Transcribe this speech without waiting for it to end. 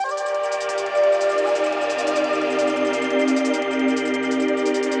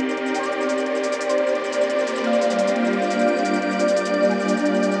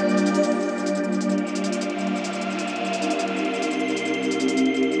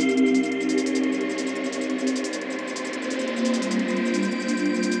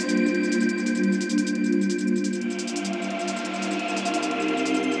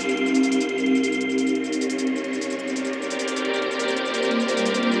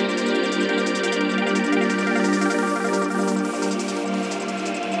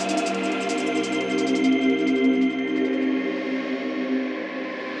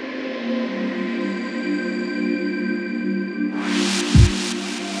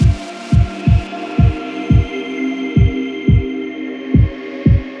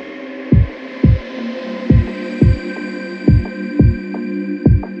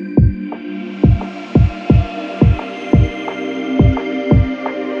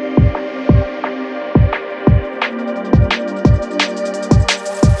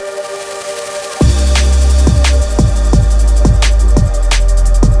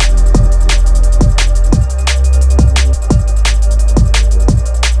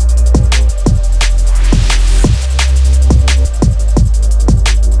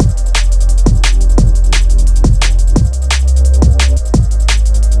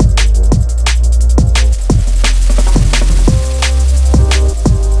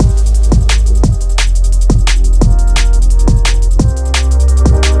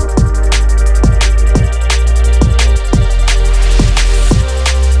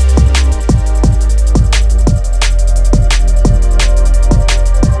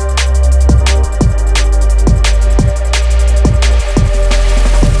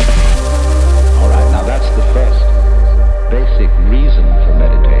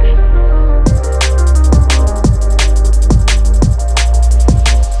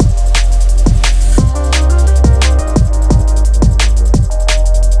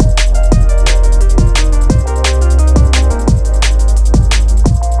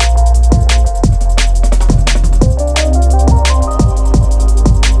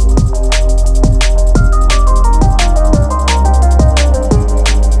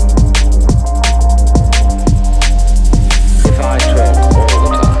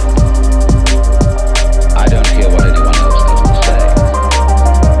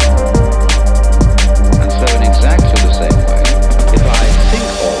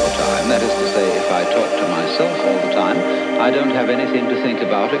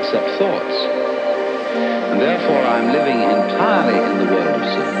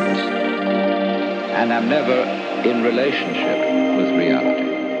and am never in relationship with reality.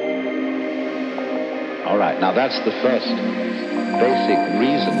 All right, now that's the first basic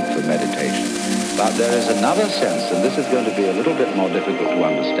reason for meditation. But there is another sense, and this is going to be a little bit more difficult to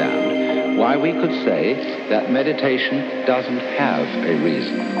understand, why we could say that meditation doesn't have a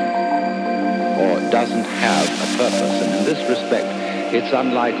reason or doesn't have a purpose. And in this respect, it's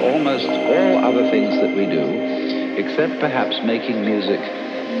unlike almost all other things that we do, except perhaps making music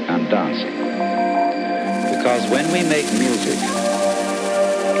and dancing. Because when we make music,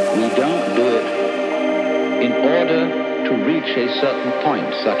 we don't do it in order to reach a certain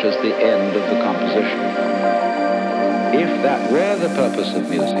point, such as the end of the composition. If that were the purpose of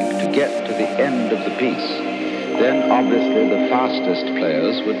music, to get to the end of the piece, then obviously the fastest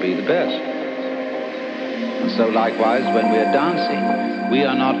players would be the best. And so likewise, when we are dancing, we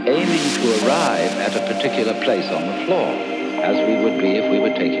are not aiming to arrive at a particular place on the floor, as we would be if we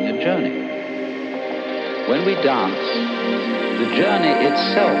were taking a journey. When we dance, the journey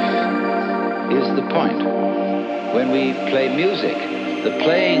itself is the point. When we play music, the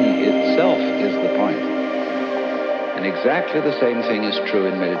playing itself is the point. And exactly the same thing is true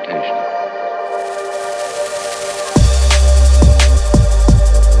in meditation.